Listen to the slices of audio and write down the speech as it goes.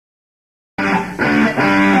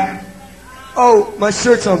Oh, my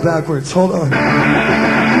shirt's on backwards. Hold on.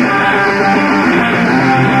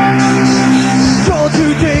 Don't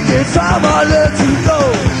you think it's time I let you go?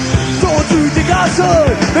 Don't you think I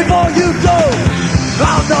should before you go?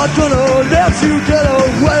 I'm not gonna let you get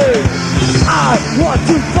away. I want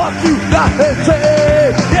to fuck you like a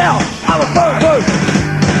day. Yeah, I'm a pervert.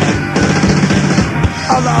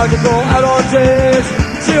 I like to go out on dates,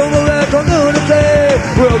 chill the red community.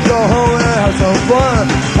 We'll go home and have some fun.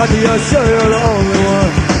 I need to show you're the only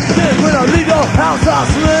one. Then when I leave your house I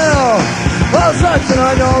smell well, such and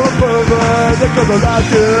I know I'm a pervert because I like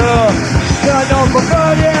you. And I know I'm a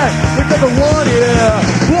pervert, yeah, because I want you.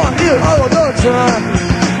 Want you all of the time.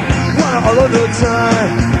 Want it all of the time.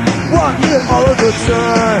 Want you all of the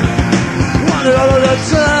time. Want it all of the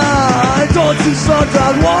time. Don't you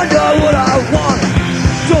sometimes wonder what I want?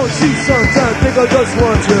 Don't you sometimes think I just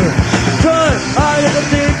want you? Turn, I didn't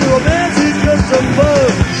think romance is just a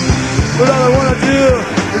move. But all I wanna do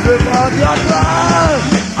is live on your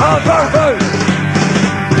life. I'm a pervert.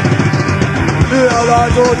 Yeah, I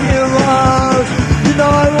like all your lies. You know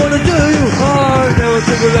I wanna do you hard. Never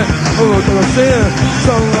think of that. Oh, what I'm saying.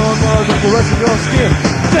 Some long miles of caressing your skin.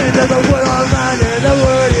 Saying that the word I'm lying, the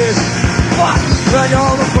word is fuck. I know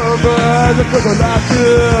I'm a pervert because I like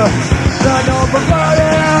you. I know I'm a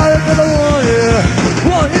pervert because I want you.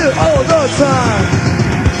 Want you all the time.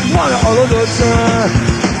 Want it all of the time.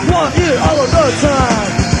 Want you all of the time.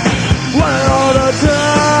 Want it all the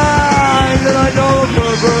time. And I know I'm a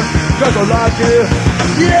pervert because I like you.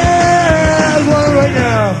 Yeah, I want it right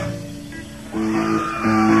now.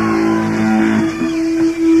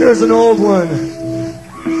 Here's an old one.